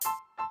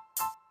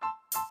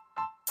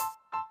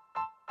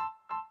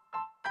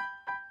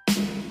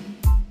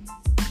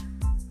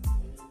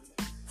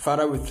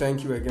Father, we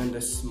thank you again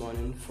this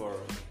morning for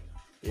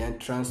the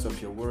entrance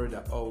of your word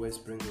that always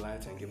brings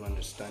light and give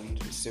understanding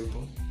to the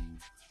simple.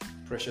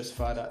 Precious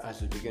Father,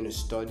 as we begin to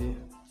study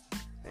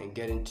and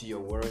get into your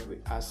word, we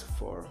ask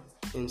for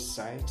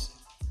insight.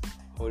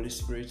 Holy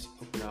Spirit,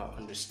 open our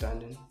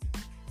understanding.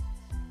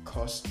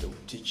 Cause the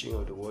teaching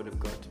of the word of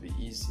God to be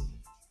easy.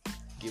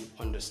 Give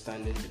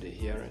understanding to the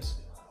hearers.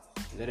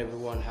 Let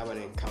everyone have an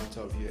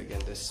encounter of you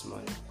again this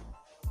morning.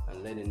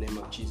 And let the name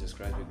of Jesus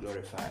Christ be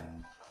glorified.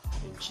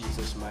 In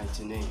Jesus'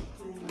 mighty name.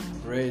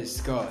 Praise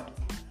God.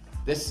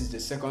 This is the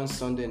second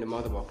Sunday in the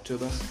month of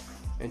October.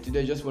 And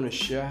today I just want to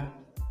share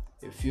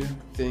a few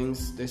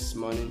things this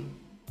morning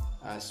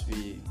as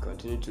we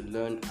continue to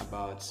learn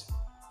about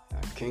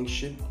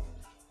kingship,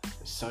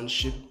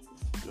 sonship,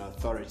 and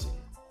authority.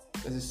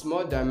 There's a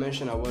small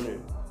dimension I want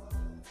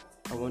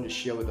to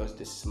share with us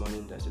this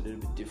morning that's a little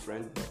bit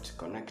different but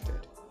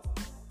connected.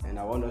 And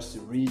I want us to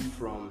read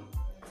from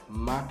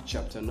Mark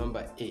chapter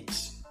number 8.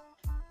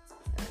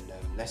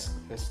 And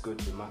let's go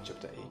to Mark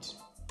chapter 8.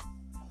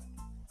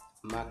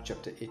 Mark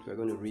chapter 8, we're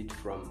going to read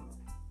from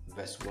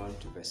verse 1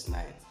 to verse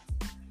 9.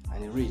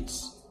 And it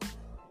reads,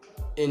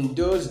 "In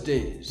those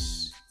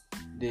days,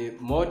 the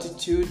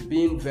multitude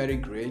being very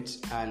great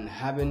and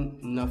having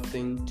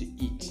nothing to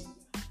eat,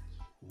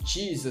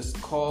 Jesus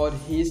called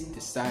his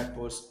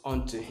disciples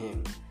unto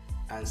him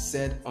and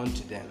said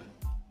unto them,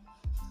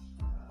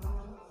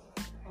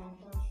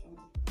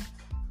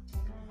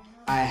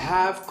 I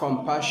have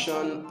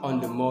compassion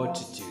on the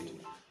multitude,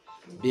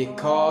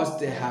 because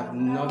they have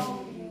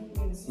known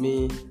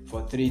me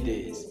for 3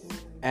 days,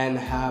 and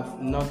have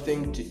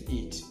nothing to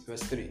eat.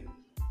 Verse 3.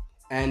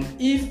 And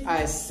if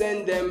I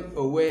send them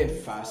away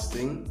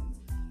fasting,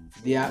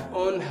 to their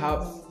own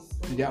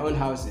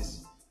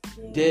houses,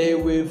 they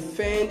will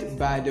faint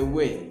by the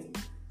way,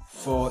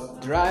 for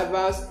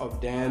drivers of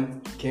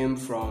them came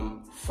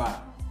from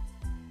far.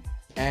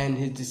 And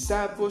his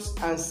disciples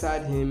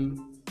answered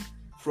him,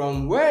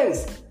 From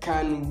whence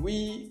can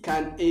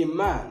a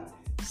man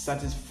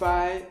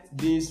satisfy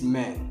these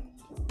men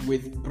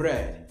with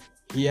bread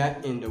here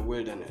in the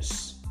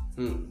wilderness?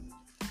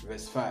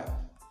 Verse 5.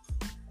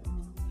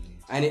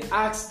 And he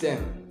asked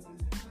them,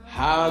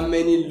 How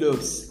many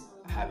loaves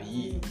have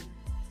ye?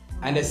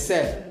 And they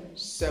said,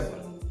 7.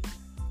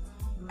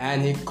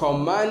 And he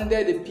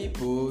commanded the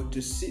people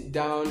to sit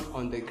down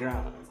on the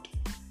ground.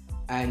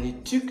 And he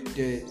took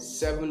the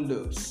 7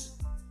 loaves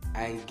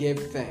and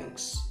gave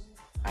thanks,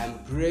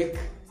 and brake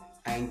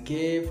and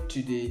gave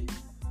to his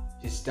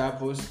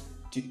disciples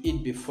to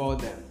eat before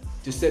them,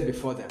 to set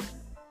before them.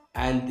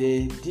 And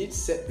they did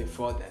set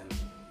before them,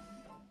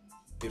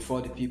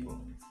 before the people.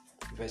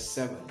 Verse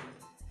 7.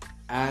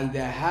 And they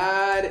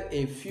had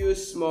a few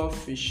small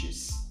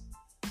fishes,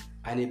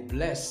 and he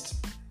blessed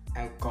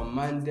and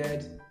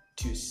commanded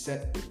to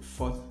set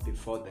forth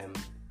before them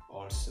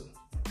also.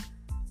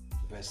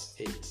 Verse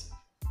 8.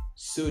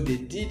 So they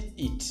did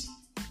eat,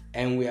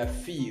 and were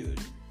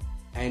filled,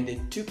 and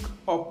they took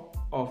up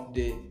of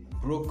the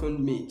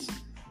broken meat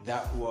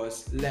that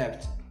was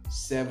left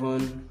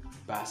 7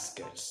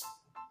 baskets.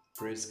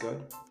 Praise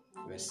God.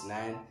 Verse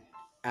 9.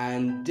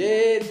 And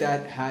they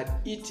that had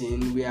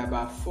eaten were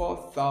about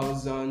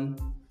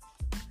 4,000,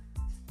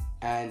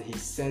 and he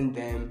sent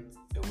them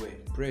away.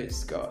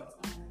 Praise God.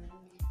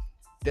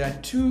 There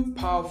are 2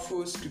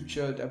 powerful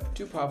scriptures,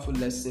 2 powerful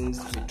lessons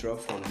we draw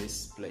from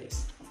this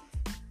place.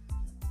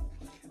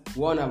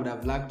 One I would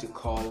have liked to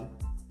call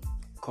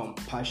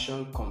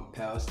Compassion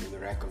Compels the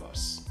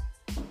Miraculous.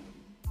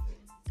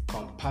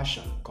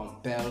 Compassion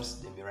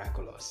compels the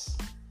miraculous.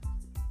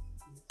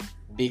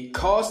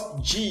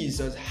 Because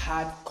Jesus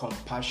had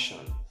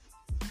compassion,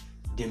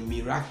 the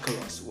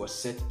miraculous was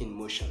set in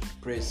motion.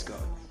 Praise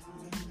God.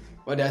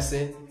 What did I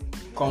say?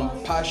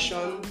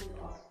 Compassion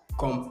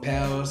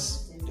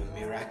compels the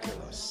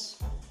miraculous.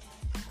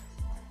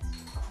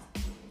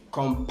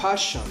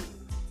 Compassion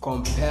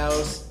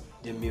compels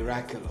the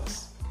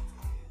miraculous.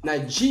 Now,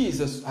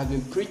 Jesus has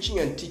been preaching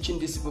and teaching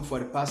these people for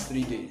the past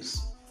 3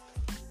 days.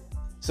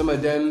 Some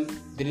of them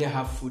didn't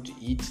have food to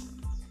eat.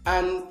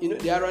 And,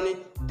 the irony,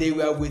 they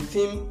were with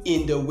him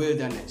in the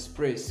wilderness.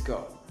 Praise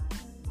God.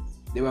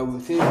 They were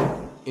with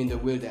him in the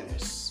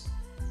wilderness.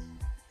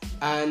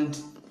 And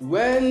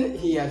when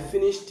he had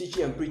finished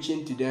teaching and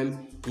preaching to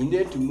them, he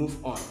needed to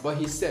move on. But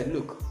he said,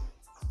 look,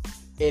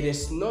 it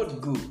is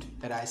not good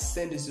that I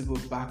send these people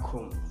back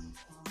home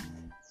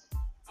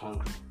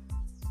hungry.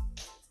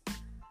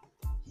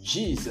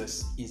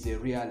 Jesus is a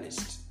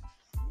realist.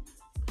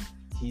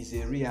 He's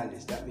a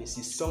realist. That means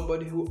he's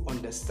somebody who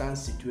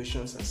understands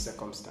situations and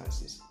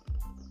circumstances.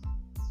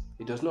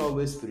 He does not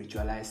always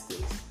spiritualize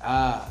things.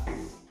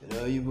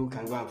 You people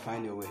can go and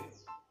find your way.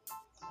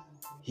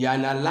 He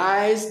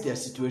analyzed their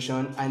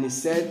situation and he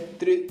said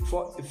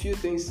a few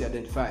things he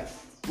identified.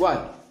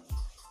 1,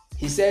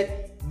 he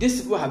said,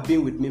 these people have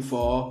been with me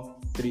for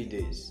 3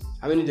 days.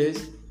 How many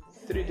days?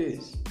 3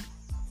 days.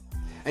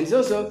 And it's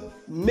also,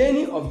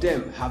 many of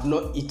them have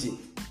not eaten.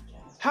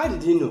 How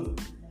did he know?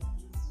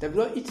 They've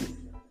not eaten.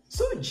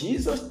 So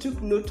Jesus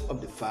took note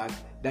of the fact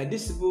that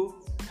these people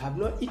have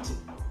not eaten.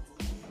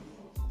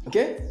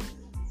 Okay?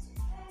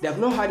 They have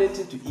not had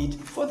anything to eat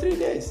for 3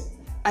 days.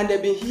 And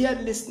they've been here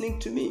listening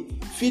to me,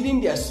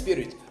 feeding their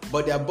spirit,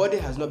 but their body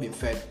has not been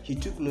fed. He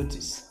took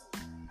notice.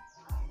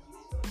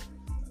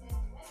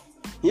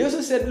 He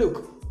also said,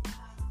 look,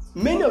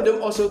 many of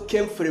them also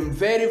came from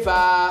very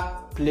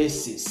far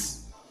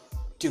places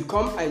to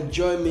come and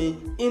join me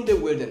in the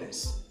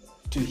wilderness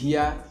to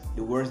hear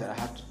the words that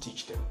I have to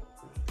teach them.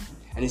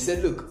 And he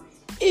said, look,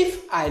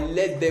 if I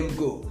let them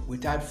go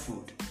without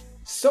food,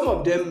 some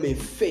of them may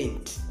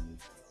faint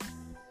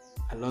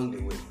along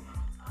the way.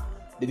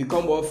 They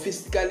become more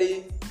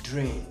physically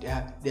drained.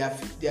 They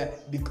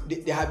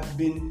have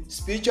been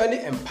spiritually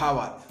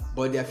empowered,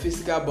 but their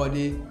physical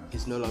body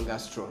is no longer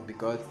strong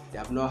because they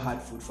have not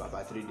had food for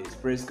about 3 days.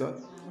 Praise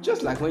God.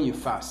 Just like when you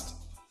fast.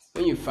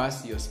 When you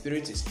fast, your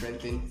spirit is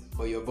strengthened,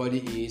 but your body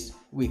is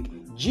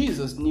weak.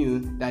 Jesus knew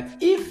that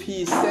if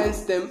he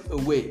sends them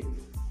away,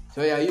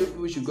 so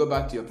we should go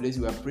back to your place.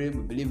 We are praying,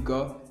 we believe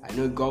God. I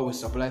know God will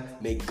supply.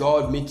 May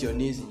God meet your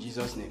needs in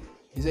Jesus' name.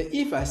 He said,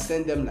 if I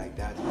send them like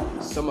that,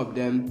 some of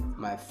them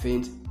might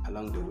faint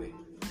along the way.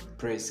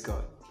 Praise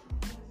God.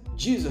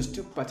 Jesus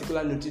took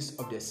particular notice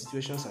of their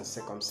situations and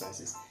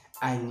circumstances,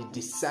 and he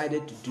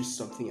decided to do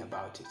something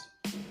about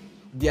it.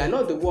 They are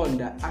not the one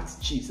that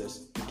asked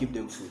Jesus to give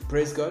them food.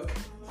 Praise God.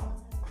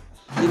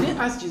 They didn't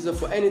ask Jesus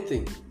for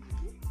anything.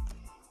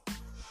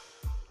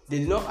 They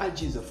did not ask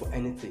Jesus for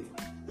anything.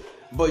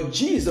 But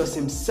Jesus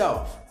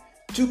himself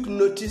took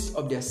notice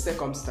of their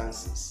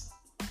circumstances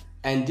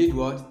and did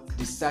what?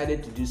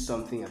 Decided to do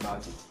something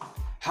about it.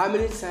 How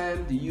many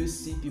times do you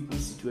see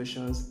people's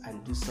situations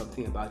and do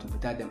something about it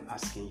without them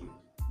asking you?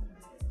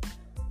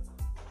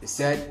 He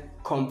said,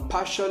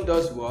 compassion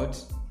does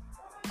what?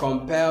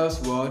 Compels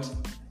what?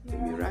 The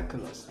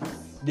miraculous.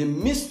 The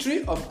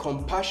mystery of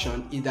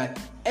compassion is that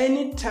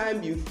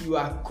anytime you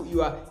are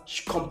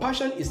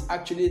compassion is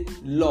actually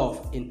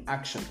love in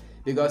action.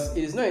 Because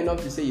it is not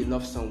enough to say you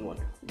love someone.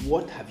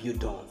 What have you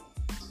done?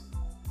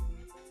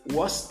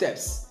 What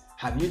steps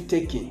have you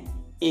taken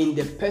in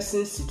the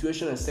person's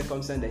situation and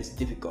circumstance that is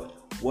difficult?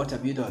 What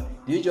have you done?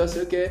 Do you just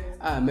say, okay,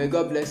 may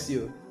God bless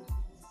you?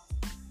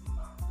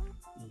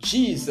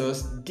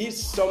 Jesus did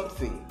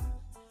something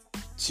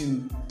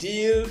to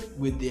deal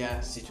with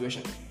their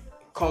situation.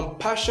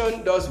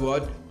 Compassion does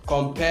what?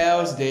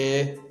 Compels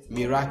the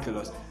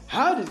miraculous.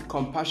 How did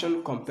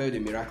compassion compel the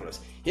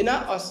miraculous? He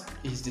now asked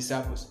his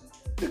disciples,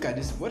 look at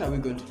this, what are we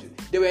going to do?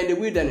 They were in the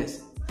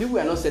wilderness. People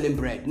were not selling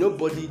bread.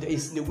 Nobody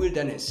is in the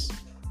wilderness.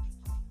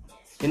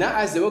 He now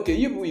asked them, okay,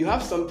 you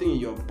have something in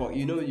your pocket,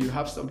 you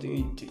have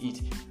something to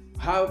eat.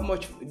 How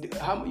much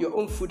your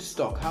own food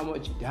stock, how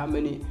much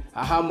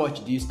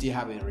do you still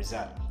have in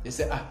reserve? They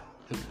said,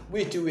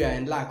 we too, we are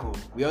in lack.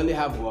 We only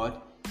have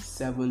what?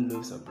 7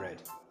 loaves of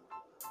bread.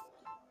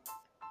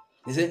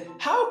 They said,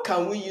 how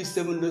can we use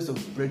 7 loaves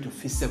of bread to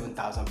feed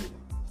 7,000 people?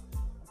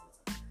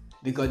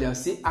 Because they are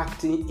still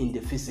acting in the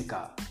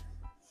physical.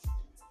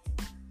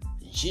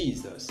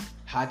 Jesus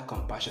had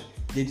compassion.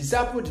 The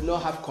disciples did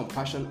not have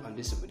compassion on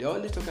this people. They're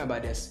only talking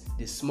about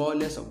the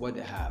smallness of what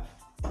they have.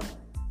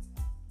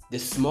 The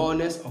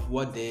smallness of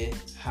what they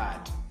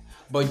had.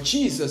 But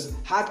Jesus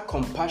had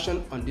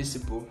compassion on these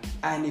people,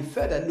 and he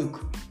felt that,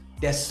 look,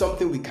 there's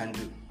something we can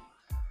do.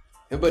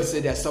 Everybody say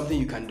there's something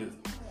you can do.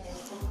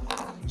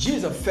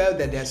 Jesus felt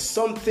that there's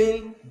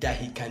something that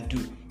he can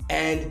do.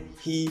 And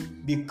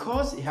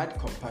because he had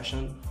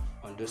compassion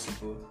on those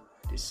people,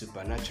 the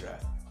supernatural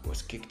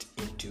was kicked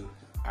into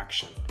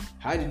action.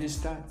 How did it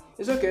start?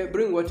 It's okay,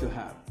 bring what you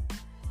have.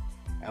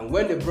 And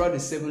when they brought the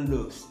 7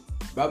 loaves,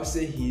 the Bible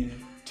says he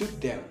took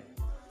them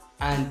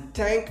and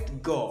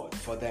thanked God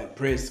for them.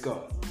 Praise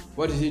God.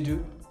 What did he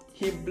do?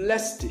 He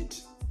blessed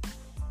it.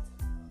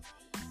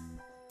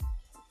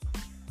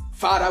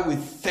 Father, we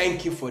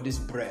thank you for this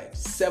bread,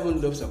 7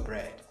 loaves of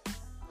bread.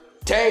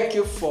 Thank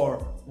you for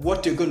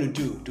what you're going to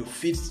do to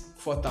feed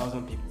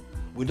 4,000 people.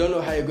 We don't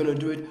know how you're going to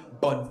do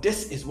it, but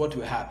this is what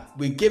we have.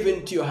 We give it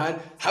into your hand.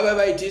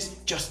 However it is,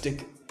 just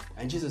take it.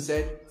 And Jesus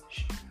said,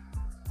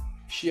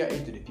 share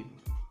it to the people.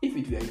 If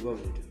it were you, what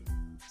would you do?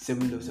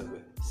 7 loaves of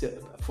bread,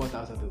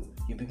 4,000 people.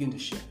 You begin to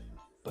share.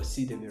 But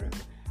see the miracle.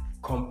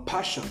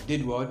 Compassion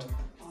did what?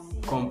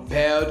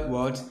 Compelled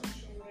what?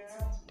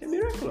 The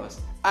miraculous.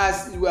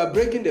 As we were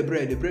breaking the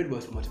bread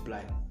was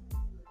multiplying.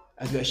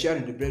 As we were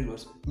sharing, the bread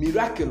was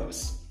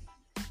miraculous.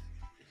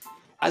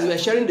 As we were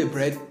sharing the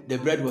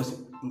bread was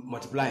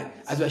multiplying.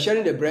 As we were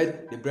sharing the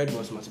bread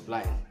was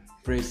multiplying.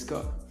 Praise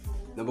God.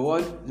 Number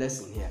 1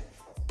 lesson here.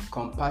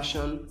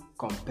 Compassion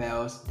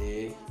compels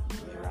the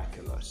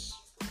miraculous.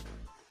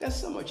 There's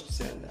so much to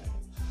say on that.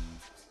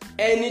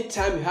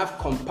 Anytime you have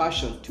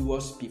compassion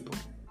towards people,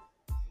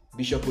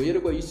 Bishop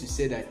Oyedepo used to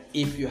say that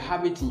if you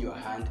have it in your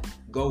hand,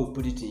 God will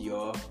put it in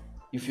your.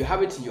 If you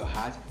have it in your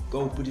heart,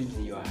 God will put it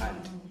in your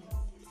hand.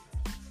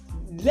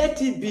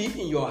 Let it be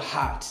in your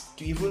heart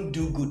to even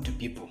do good to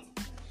people.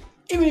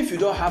 Even if you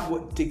don't have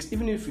what it takes,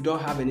 even if you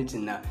don't have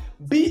anything now,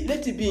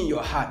 let it be in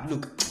your heart.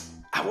 Look,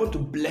 I want to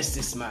bless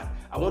this man.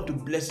 I want to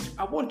bless him.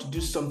 I want to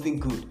do something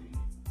good.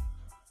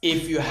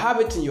 If you have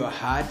it in your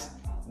heart,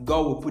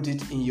 God will put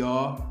it in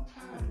your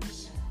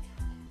hands.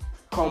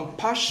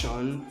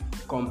 Compassion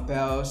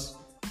compels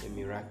the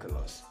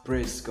miraculous.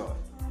 Praise God.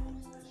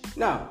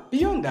 Now,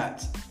 beyond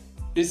that,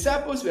 the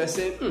disciples were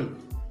saying,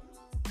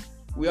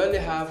 we only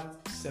have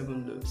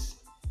 7 loaves.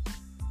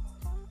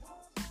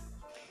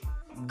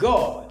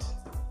 God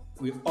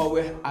will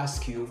always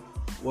ask you,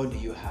 what do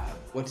you have?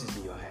 What is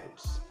in your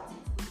hands?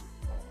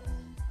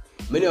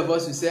 Many of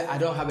us will say, I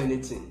don't have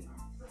anything.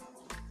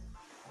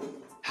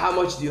 How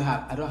much do you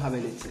have? I don't have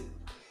anything.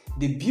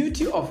 The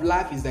beauty of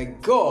life is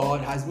that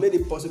God has made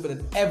it possible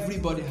that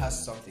everybody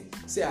has something.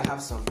 Say, I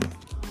have something.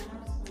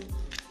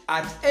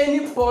 At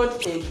any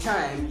point in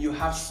time, you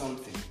have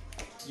something.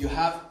 You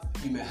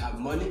may have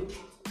money,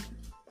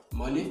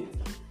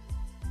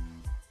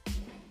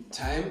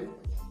 time,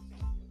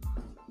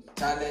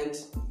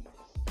 talent,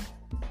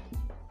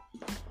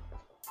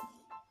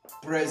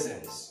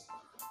 presence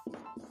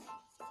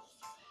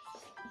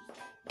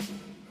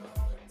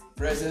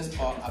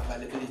or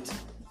availability.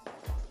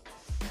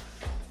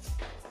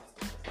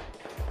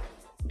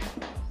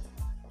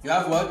 You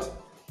have what?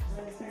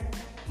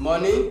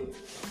 Money.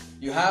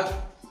 You have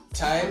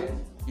time.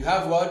 You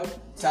have what?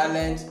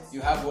 Talent.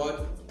 You have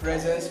what?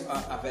 Presence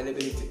or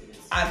availability.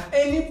 At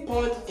any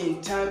point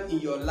in time in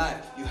your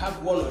life, you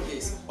have one of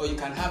this, or you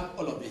can have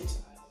all of it.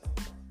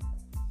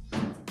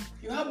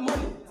 You have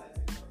money.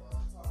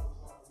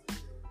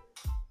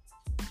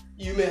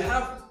 You may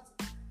have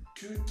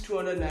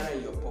 200 naira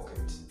in your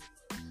pocket.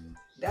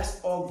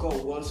 That's all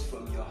God wants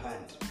from your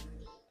hand.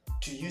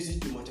 To use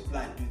it to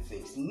multiply and do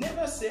things.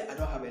 Never say, I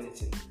don't have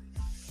anything.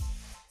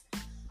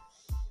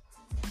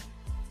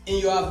 In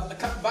your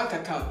bank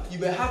account, you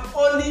may have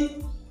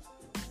only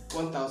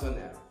 1,000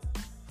 naira.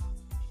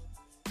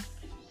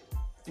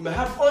 You may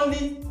have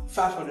only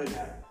 500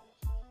 naira.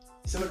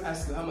 Someone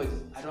asks you how much?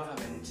 I don't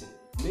have anything.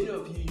 Many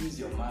of you use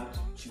your mouth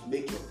to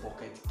make your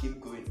pocket keep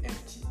going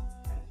empty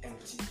and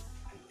empty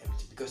and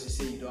empty because you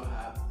say you don't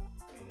have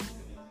anything.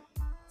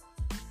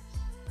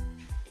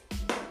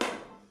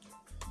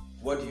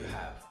 What do you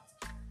have?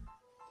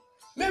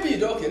 Maybe you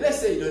don't. Okay, let's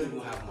say you don't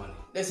even have money.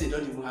 Let's say you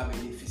don't even have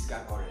any physical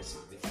currency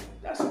with you.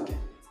 That's okay.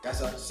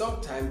 Because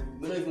sometimes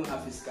you don't even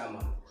have physical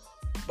money,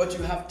 but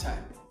you have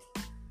time.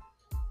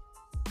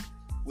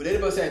 Would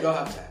anybody say I don't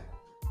have time?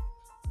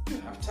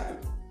 You have time.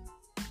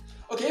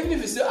 Okay, even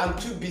if you say I'm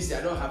too busy,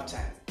 I don't have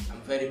time.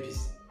 I'm very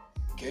busy.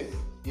 Okay,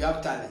 you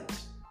have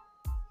talent.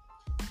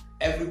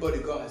 Everybody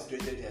God has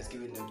created, He has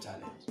given them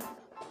talent.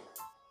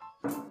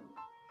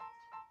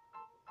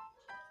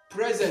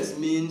 Presence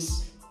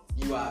means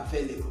you are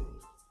available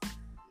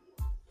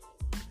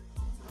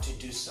to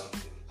do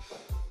something.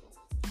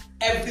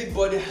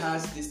 Everybody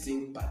has this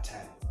thing part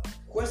time.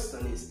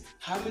 Question is,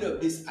 how many of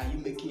these are you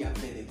making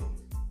available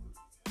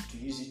to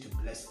use it to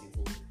bless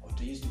people or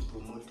to use to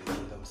promote the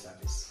kingdom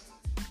service?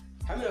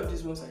 How many of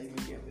these ones are you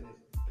making available?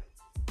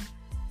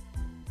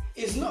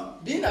 It's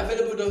not being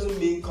available doesn't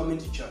mean coming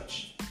to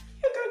church.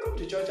 You can come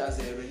to church as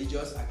a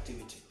religious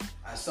activity,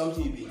 as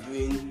something you've been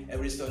doing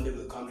every Sunday.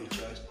 Will come to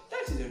church.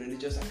 That is a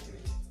religious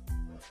activity.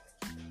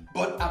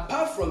 But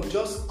apart from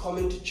just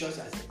coming to church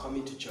as a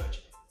coming to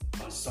church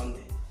on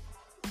Sunday,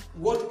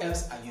 what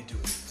else are you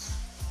doing?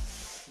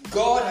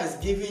 God has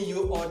given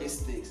you all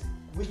these things.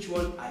 Which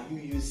one are you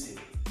using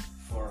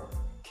for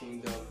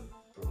kingdom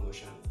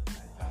promotion and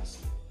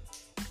advancement?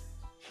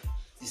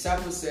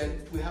 Disciples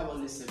said, we have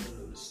only 7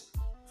 loaves.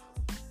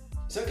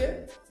 It's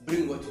okay.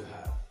 Bring what you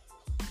have.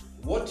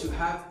 What you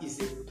have is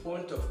a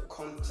point of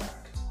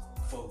contact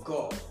for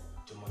God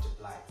to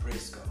multiply.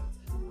 Praise God.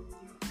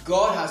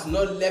 God has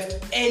not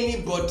left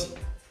anybody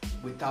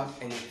without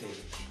anything.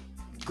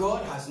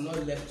 God has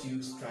not left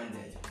you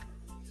stranded.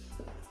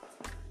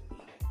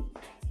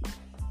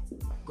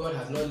 God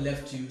has not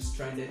left you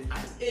stranded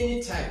at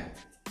any time.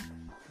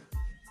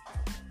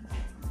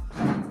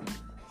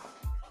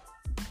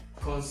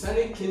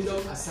 Concerning kingdom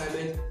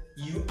assignment,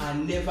 you are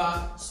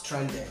never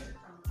stranded.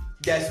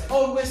 There's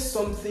always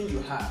something you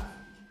have.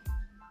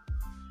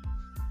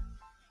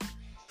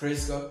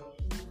 Praise God.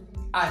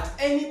 At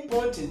any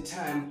point in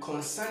time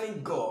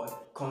concerning God,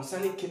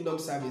 concerning kingdom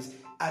service,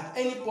 at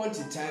any point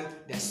in time,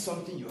 there's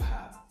something you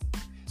have.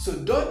 So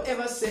don't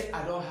ever say,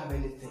 I don't have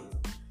anything.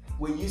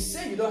 When you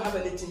say you don't have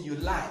anything, you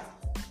lie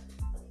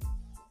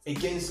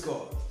against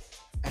God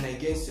and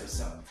against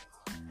yourself.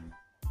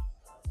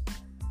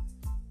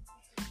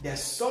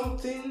 There's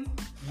something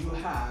you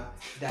have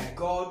that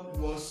God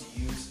wants to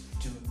use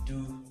to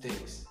do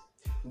things.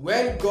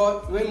 When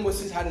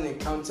Moses had an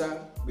encounter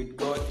with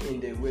God in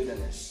the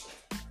wilderness,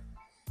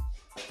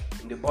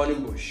 in the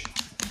burning bush,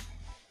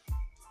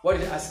 what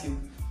did he ask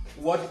him?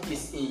 What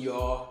is in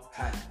your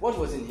hand? What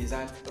was in his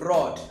hand?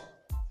 Rod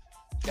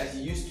that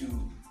he used to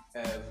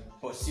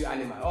pursue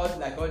animals.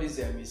 All these,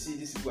 you see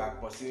these people are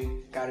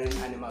pursuing, carrying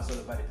animals all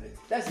over the place.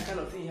 That's the kind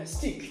of thing he has.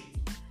 Stick.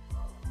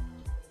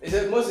 He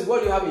said, Moses, what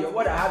do you have in your?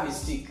 What I have is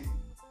stick.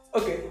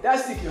 Okay,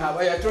 that stick you have,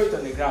 or you throw it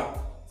on the ground.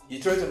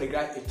 You throw it on the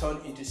ground, it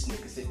turned into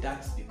snake. He said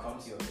that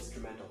becomes your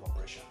instrument of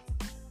operation.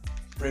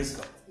 Praise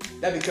God.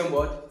 That became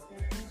what?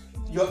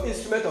 Your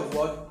instrument of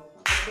what?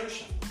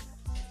 Operation.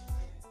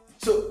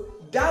 So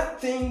that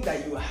thing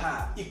that you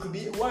have, it could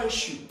be one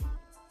shoe,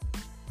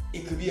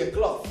 it could be a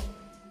cloth.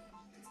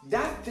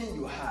 That thing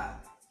you have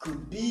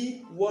could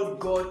be what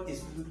God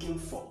is looking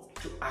for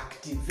to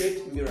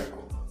activate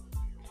miracle,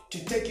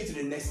 to take you to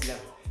the next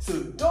level.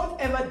 So don't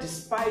ever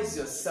despise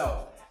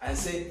yourself and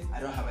say, I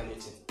don't have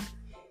anything.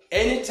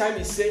 Anytime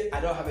you say,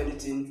 I don't have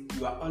anything,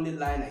 you are only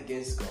lying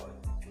against God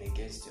and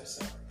against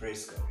yourself.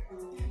 Praise God.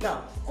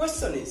 Now,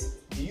 question is,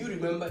 do you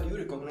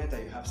recognize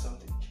that you have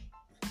something?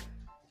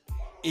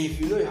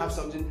 If you know you have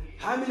something,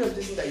 how many of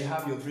these things that you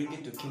have, you're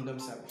bringing to kingdom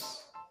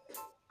service?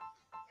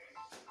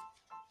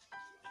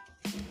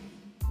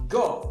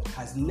 God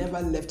has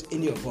never left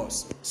any of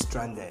us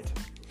stranded.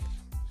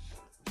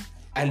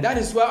 And that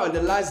is why on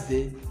the last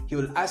day, He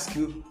will ask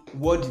you,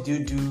 what did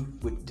you do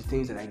with the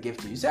things that I gave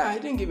to you? You say, I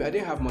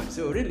didn't have money.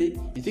 So really,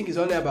 you think it's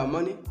only about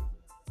money?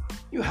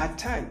 You had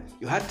time,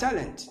 you had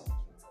talent.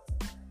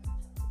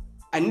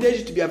 I needed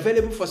you to be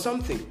available for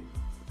something.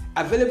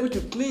 Available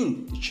to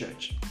clean the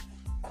church.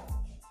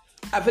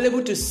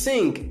 Available to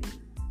sing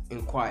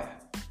in choir.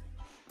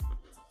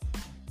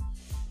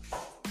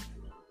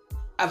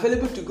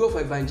 Available to go for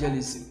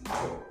evangelism.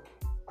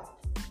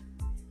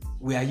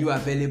 Were you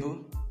available?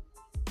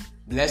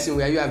 Blessing,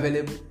 were you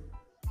available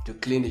to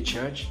clean the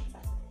church?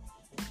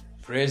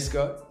 Praise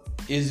God.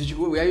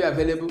 Were you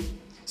available?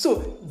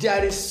 So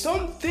there is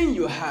something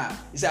you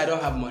have. You say, I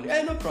don't have money.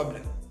 No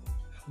problem.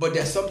 But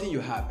there's something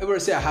you have. Everybody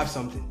say, I have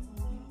something.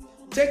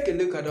 Take a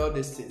look at all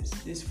these things,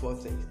 these 4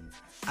 things.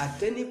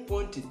 At any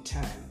point in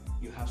time,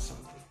 you have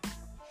something.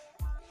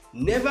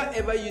 Never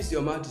ever use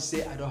your mouth to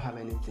say, I don't have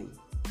anything.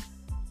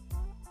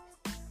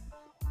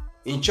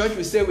 In church,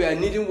 we say we are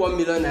needing 1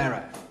 million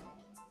naira.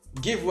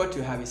 Give what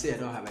you have. You say, I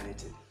don't have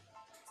anything.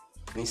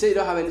 When you say you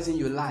don't have anything,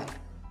 you lie.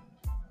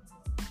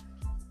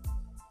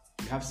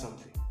 You have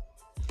something.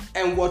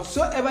 And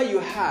whatsoever you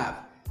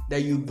have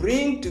that you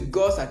bring to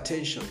God's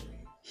attention,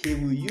 He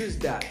will use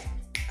that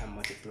and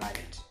multiply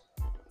it.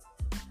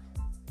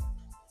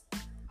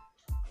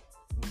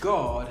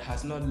 God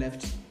has not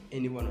left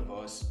any one of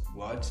us,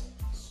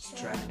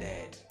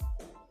 stranded.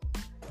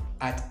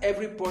 At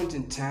every point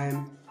in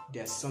time,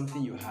 there's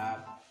something you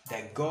have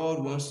that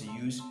God wants to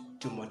use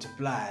to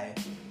multiply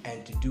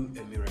and to do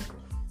a miracle.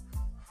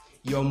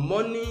 Your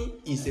money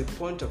is a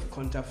point of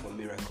contact for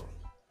miracle.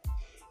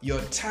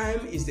 Your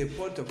time is a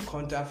point of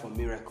contact for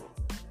miracle.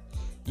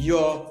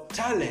 Your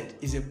talent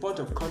is a point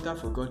of contact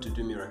for God to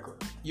do miracle.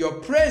 Your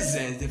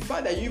presence, the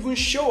fact that you even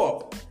show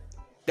up,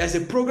 there's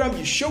a program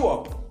you show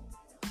up,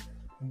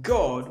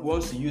 God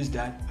wants to use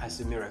that as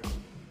a miracle.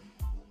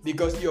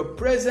 Because your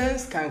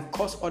presence can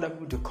cause other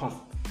people to come.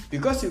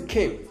 Because you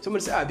came,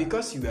 somebody said,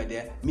 because you were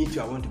there, me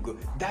too, I want to go.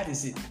 That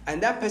is it.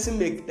 And that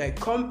person that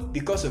come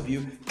because of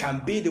you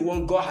can be the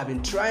one God has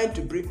been trying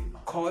to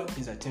call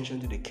his attention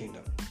to the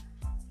kingdom.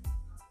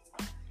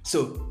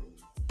 So,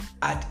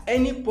 at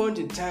any point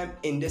in time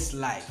in this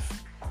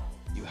life,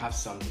 you have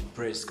something.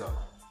 Praise God.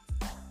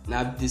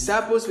 Now,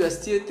 disciples were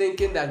still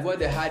thinking that what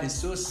they had is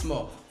so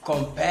small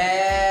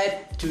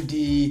compared to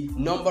the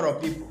number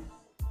of people.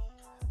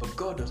 But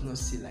God does not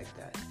see like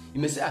that.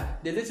 You may say,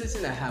 the little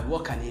thing I have,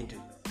 what can He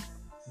do?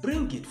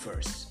 Bring it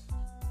first.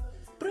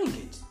 Bring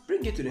it.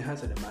 Bring it to the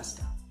hands of the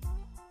Master.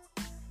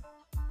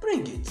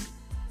 Bring it.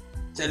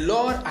 Say,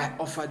 Lord, I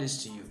offer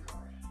this to you.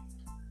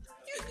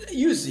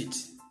 Use it.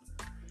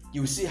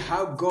 You will see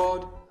how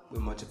God will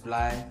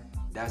multiply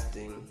that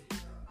thing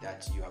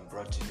that you have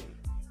brought to Him.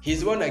 He's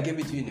the one that gave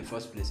it to you in the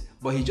first place.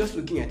 But He's just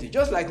looking at you.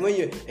 Just like when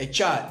you're a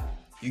child,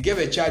 you give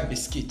a child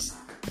biscuits.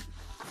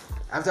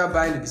 After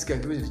buying the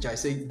biscuit, give it to the child,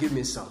 say, give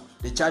me some.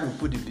 The child will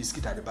put the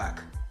biscuit at the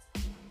back.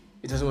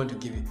 He doesn't want to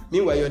give you.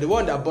 Meanwhile, you're the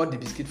one that bought the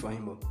biscuit for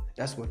him.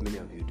 That's what many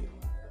of you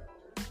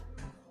do.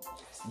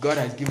 God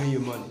has given you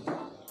money,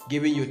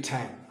 given you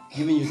time,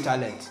 given you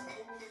talent.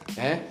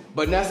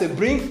 But now say,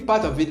 bring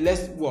part of it,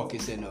 let's work. He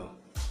said, no.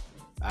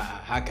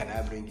 How can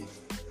I bring it?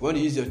 You want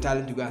to use your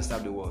talent to go and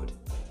serve the world.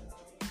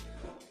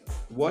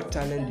 What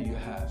talent do you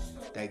have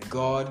that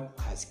God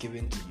has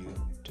given to you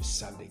to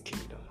serve the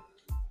kingdom?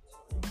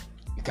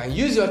 You can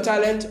use your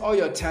talent or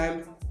your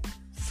time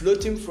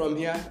floating from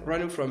here,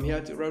 running from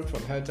here to run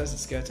from helter to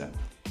skelter,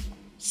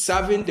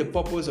 serving the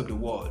purpose of the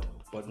world,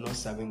 but not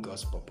serving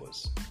God's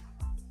purpose.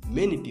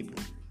 Many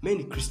people,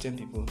 many Christian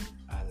people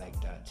are like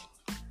that.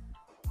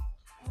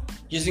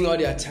 Using all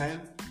their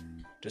time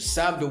to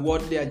serve the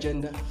worldly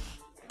agenda,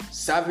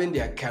 serving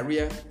their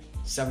career,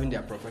 serving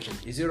their profession.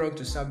 Is it wrong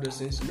to serve those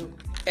things? No.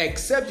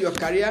 Except your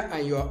career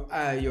and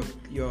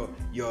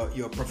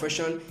your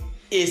profession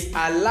is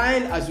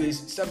aligned, as we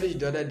established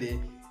the other day,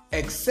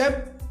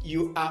 except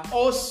you are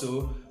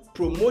also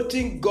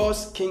promoting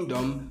God's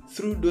kingdom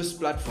through those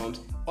platforms.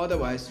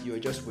 Otherwise, you're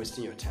just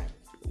wasting your time,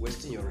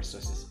 wasting your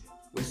resources,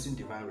 wasting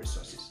divine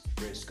resources.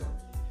 Praise God.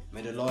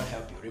 May the Lord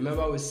help you.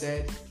 Remember we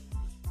said,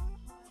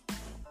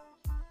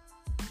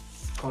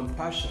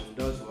 compassion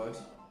does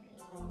what?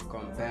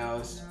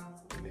 Compels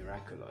the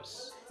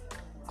miraculous.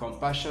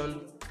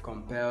 Compassion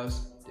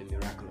compels the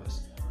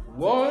miraculous.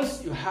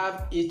 Once you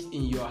have it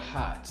in your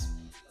heart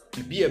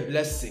to be a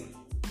blessing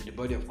to the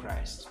body of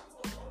Christ,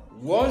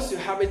 Once you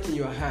have it in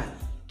your hand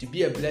to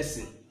be a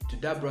blessing to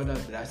that brother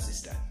or that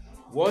sister,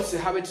 once you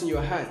have it in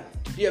your hand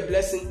to be a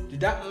blessing to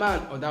that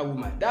man or that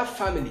woman, that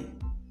family,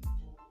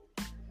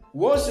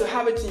 once you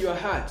have it in your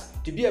heart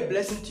to be a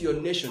blessing to your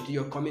nation, to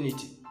your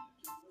community,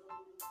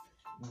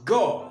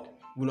 God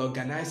will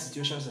organize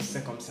situations and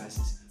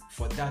circumstances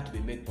for that to be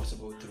made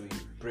possible through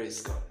you.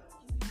 Praise God.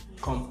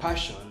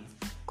 Compassion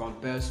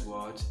compels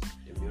what?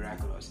 The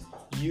miraculous.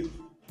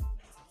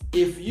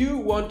 If you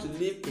want to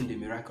live in the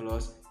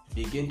miraculous,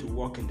 begin to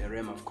walk in the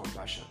realm of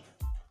compassion.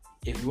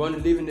 If you want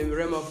to live in the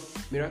realm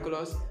of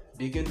miraculous,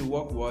 begin to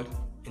walk what?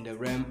 In the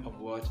realm of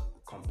what?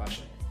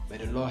 Compassion. May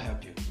the Lord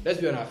help you. Let's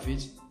be on our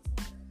feet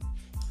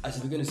as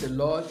we begin to say,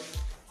 Lord,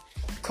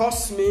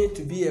 cause me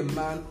to be a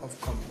man of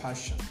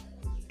compassion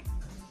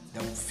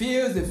that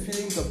feels the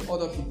feelings of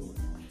other people,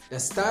 that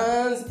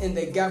stands in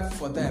the gap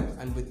for them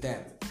and with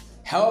them,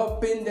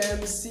 helping them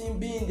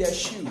be in their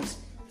shoes,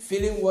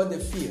 feeling what they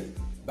feel.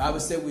 The Bible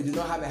says we do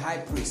not have a high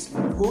priest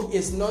who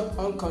is not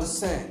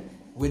unconcerned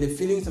with the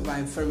feelings of our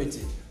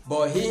infirmity,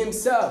 but he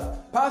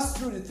himself passed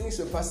through the things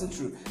we're passing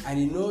through, and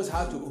he knows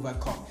how to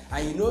overcome,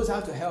 and he knows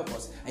how to help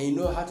us, and he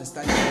knows how to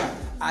stand in the gap.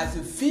 As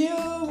you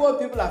feel what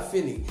people are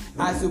feeling,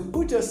 as you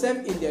put yourself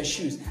in their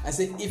shoes and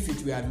say, if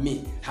it were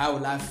me, how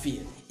will I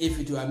feel? If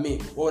it were me,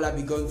 what will I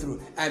be going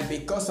through? And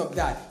because of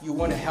that, you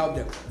want to help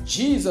them.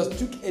 Jesus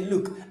took a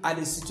look at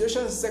the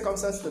situations and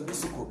circumstances of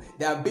these people.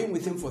 They have been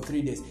with him for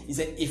 3 days. He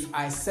said, if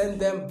I send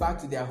them back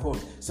to their home,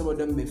 some of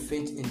them may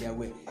faint in their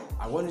way.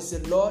 I want to say,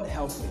 Lord,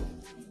 help me.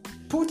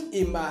 Put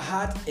in my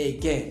heart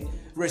again,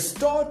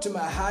 restore to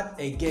my heart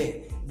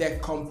again the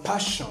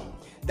compassion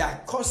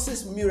that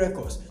causes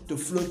miracles to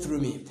flow through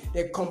me.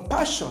 The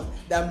compassion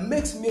that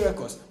makes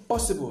miracles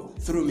possible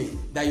through me,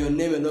 that your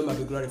name alone might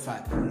be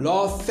glorified.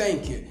 Lord,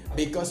 thank you,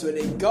 because you are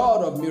the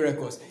God of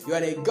miracles. You are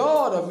the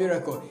God of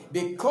miracles.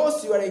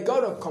 Because you are a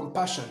God of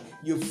compassion,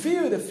 you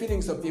feel the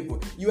feelings of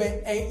people. You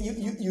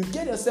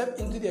get yourself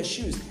into their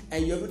shoes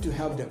and you're able to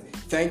help them.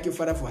 Thank you,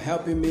 Father, for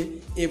helping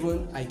me.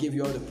 Even I give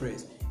you all the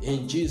praise.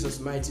 In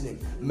Jesus' mighty name.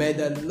 May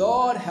the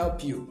Lord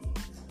help you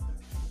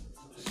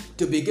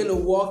to begin to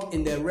walk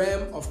in the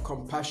realm of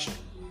compassion.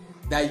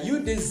 That you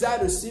desire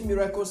to see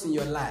miracles in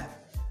your life.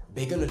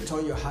 Begin to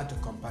turn your heart to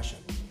compassion.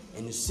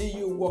 And you see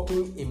you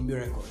walking in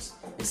miracles.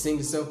 You sing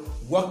yourself,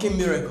 walking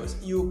miracles.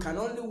 You can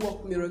only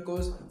walk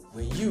miracles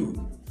when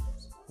you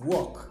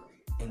walk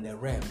in the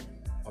realm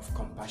of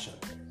compassion.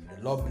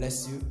 The Lord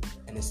bless you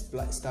and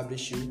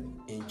establish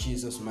you in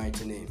Jesus'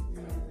 mighty name.